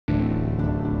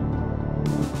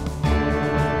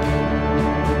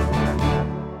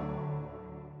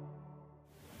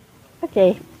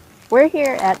Okay, we're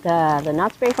here at the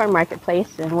Knott's Berry Farm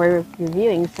Marketplace, and we're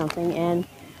reviewing something, and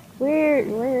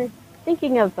we're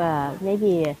thinking of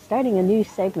maybe starting a new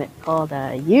segment called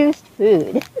Used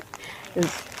Food.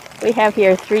 We have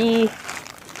here three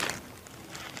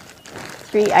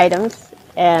items,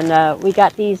 and we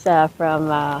got these from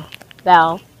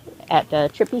Val at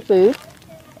Trippy Food.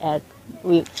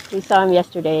 We saw him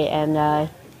yesterday, and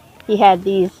he had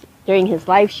these during his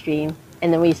live stream,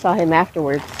 and then we saw him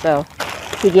afterwards, so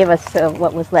he gave us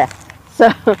what was left.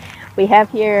 So we have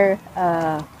here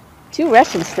 2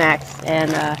 Russian snacks,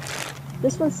 and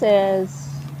this one says,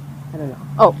 I don't know,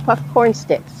 oh, puffed corn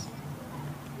sticks.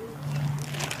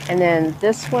 And then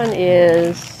this one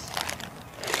is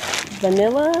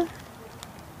vanilla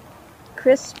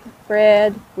crisp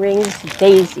bread rings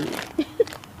daisy.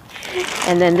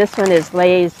 And then this one is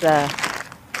Lay's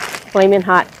Flamin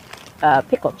Hot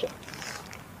Pickle chips,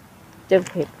 dill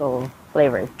pickle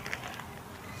flavored.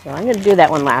 So I'm going to do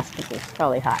that one last because it's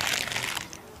probably hot.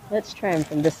 Let's try them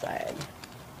from this side.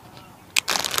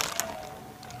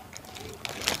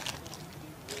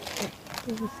 What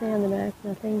does it say on the back?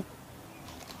 Nothing.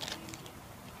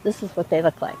 This is what they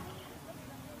look like.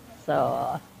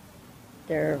 So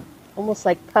they're almost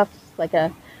like puffs, like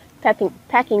a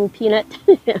packing peanut,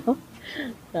 you know.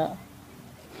 So.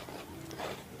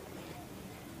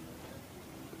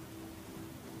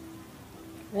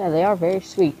 Yeah, they are very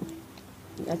sweet.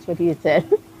 That's what he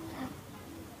said.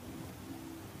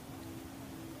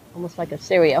 Almost like a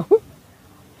cereal.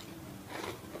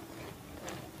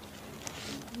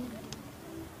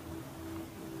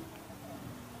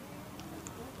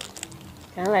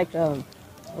 Kind of like,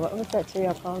 what was that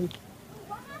cereal called?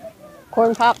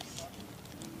 Corn Pops?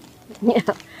 Yeah,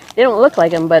 they don't look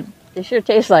like them, but they sure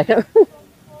taste like them.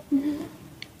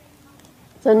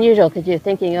 It's unusual because you're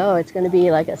thinking, oh, it's going to be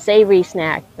like a savory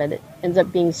snack, but it ends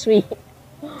up being sweet.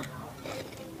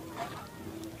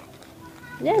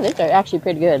 Yeah, these are actually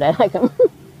pretty good. I like them.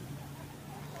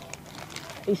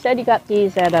 He said he got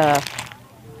these at a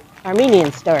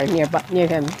Armenian store near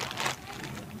him.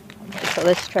 So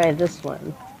let's try this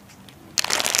one.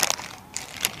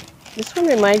 This one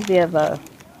reminds me of I've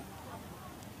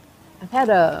had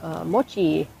a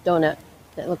mochi donut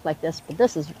that looked like this, but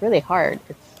this is really hard.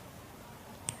 It's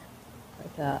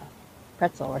like a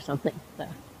pretzel or something. So.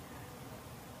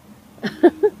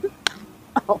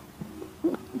 Oh.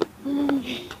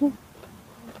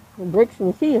 It breaks in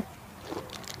the teeth.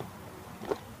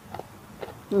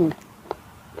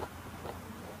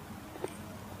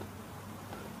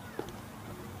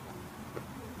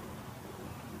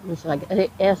 It's like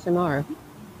ASMR.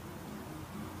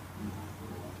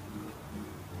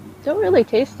 Don't really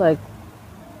taste like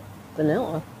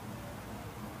vanilla.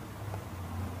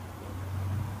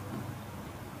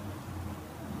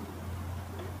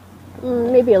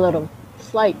 Maybe a little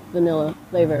slight vanilla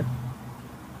flavor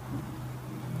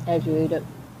as you eat it.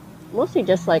 Mostly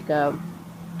just like a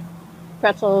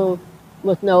pretzel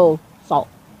with no salt.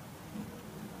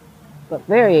 But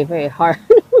very, very hard.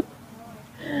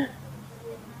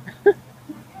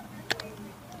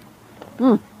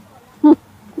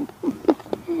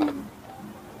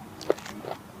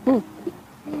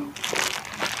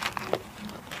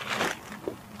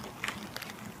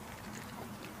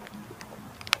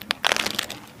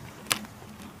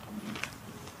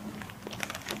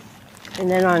 And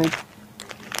then on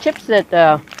chips that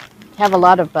have a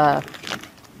lot of,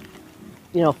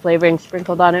 flavoring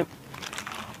sprinkled on it,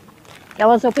 he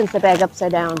always opens the bag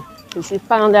upside down because he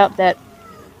found out that,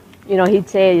 he'd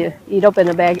say, he'd open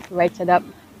the bag right side up,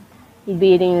 he'd be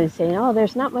eating and saying, oh,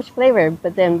 there's not much flavor.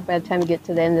 But then by the time you get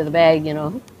to the end of the bag,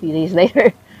 a few days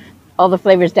later, all the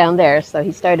flavor's down there. So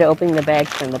he started opening the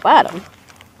bags from the bottom,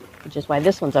 which is why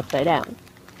this one's upside down.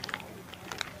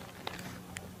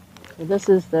 So this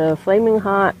is the Flamin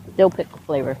Hot Dill Pickle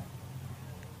flavor.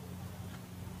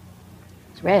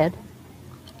 It's red.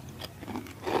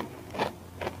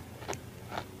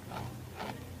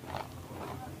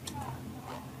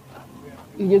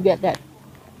 You do get that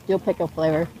dill pickle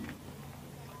flavor,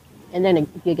 and then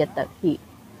you get that heat.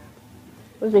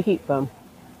 Where's the heat from?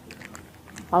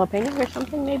 Jalapeno or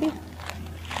something, maybe?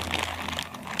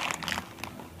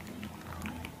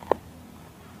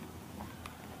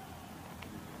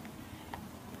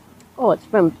 Oh, it's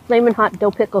from Flamin Hot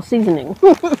Dill Pickle seasoning.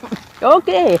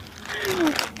 Okay.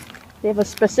 They have a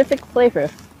specific flavor.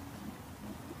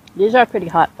 These are pretty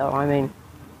hot, though, I mean,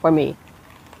 for me.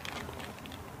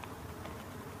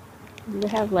 Do they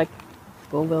have, like,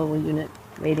 Scoville unit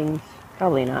ratings?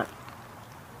 Probably not.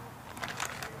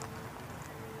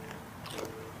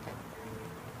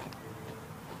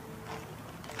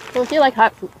 So if you like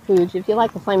hot foods, if you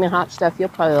like the Flamin' Hot stuff, you'll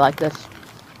probably like this.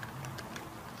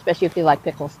 Especially if you like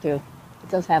pickles too. It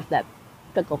does have that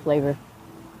pickle flavor.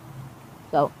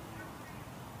 So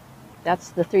that's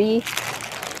the 3.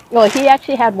 Well, he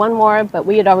actually had one more, but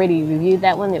we had already reviewed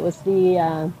that one. It was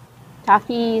the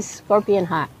Takis Scorpion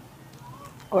Hot.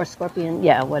 Or Scorpion,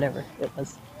 yeah, whatever it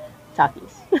was.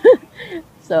 Takis.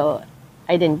 So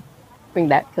I didn't bring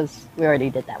that because we already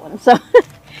did that one. So,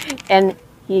 and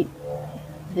he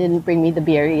didn't bring me the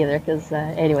beer either because,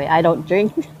 anyway, I don't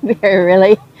drink beer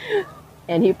really.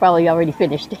 And he probably already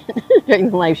finished it during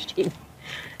the live stream.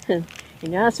 You're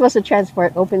not supposed to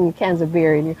transport open cans of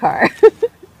beer in your car.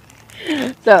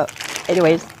 So,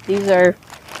 anyways, these are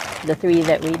the 3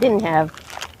 that we didn't have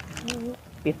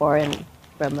before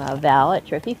from Val at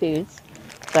Trippy Foods.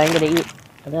 So I'm going to eat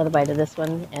another bite of this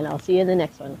one, and I'll see you in the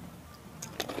next one.